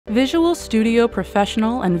Visual Studio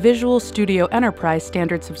Professional and Visual Studio Enterprise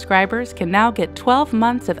standard subscribers can now get 12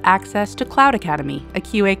 months of access to Cloud Academy, a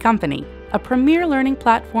QA company, a premier learning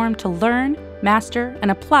platform to learn, master,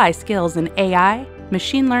 and apply skills in AI,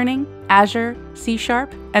 machine learning, Azure, C#,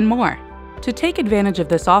 and more. To take advantage of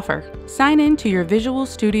this offer, sign in to your Visual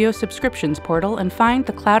Studio subscriptions portal and find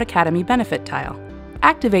the Cloud Academy benefit tile.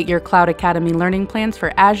 Activate your Cloud Academy learning plans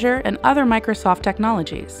for Azure and other Microsoft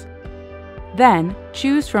technologies. Then,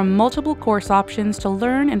 choose from multiple course options to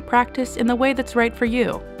learn and practice in the way that's right for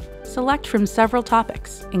you. Select from several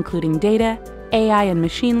topics, including data, AI and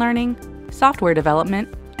machine learning, software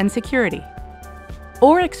development, and security.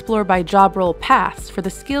 Or explore by job role paths for the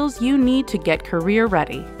skills you need to get career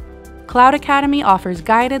ready. Cloud Academy offers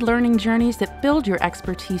guided learning journeys that build your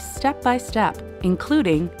expertise step by step,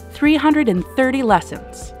 including 330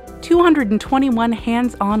 lessons, 221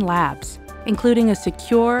 hands-on labs, including a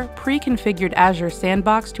secure, pre-configured Azure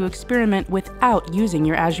sandbox to experiment without using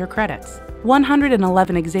your Azure credits,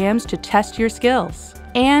 111 exams to test your skills,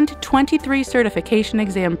 and 23 certification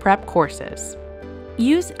exam prep courses.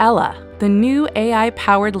 Use Ella, the new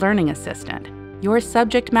AI-powered learning assistant, your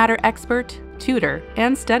subject matter expert, tutor,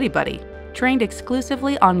 and study buddy, trained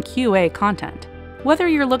exclusively on QA content. Whether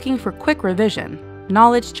you're looking for quick revision,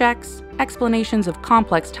 knowledge checks, explanations of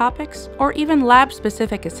complex topics, or even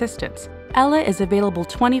lab-specific assistance, Ella is available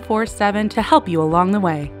 24/7 to help you along the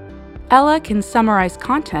way. Ella can summarize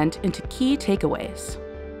content into key takeaways,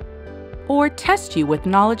 or test you with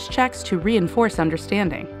knowledge checks to reinforce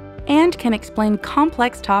understanding, and can explain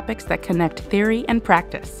complex topics that connect theory and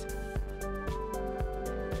practice.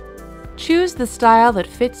 Choose the style that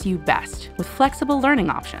fits you best with flexible learning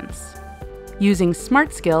options. Using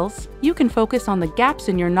Smart Skills, you can focus on the gaps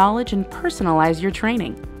in your knowledge and personalize your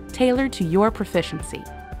training, tailored to your proficiency.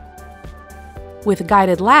 With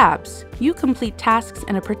Guided Labs, you complete tasks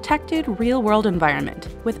in a protected real-world environment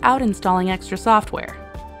without installing extra software.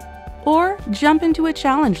 Or jump into a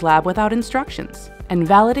challenge lab without instructions and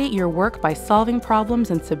validate your work by solving problems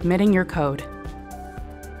and submitting your code.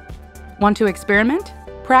 Want to experiment?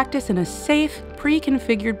 Practice in a safe,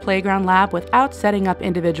 pre-configured playground lab without setting up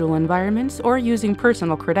individual environments or using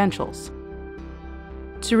personal credentials.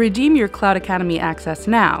 To redeem your Cloud Academy access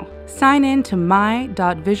now, sign in to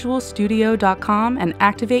my.visualstudio.com and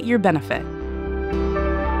activate your benefit.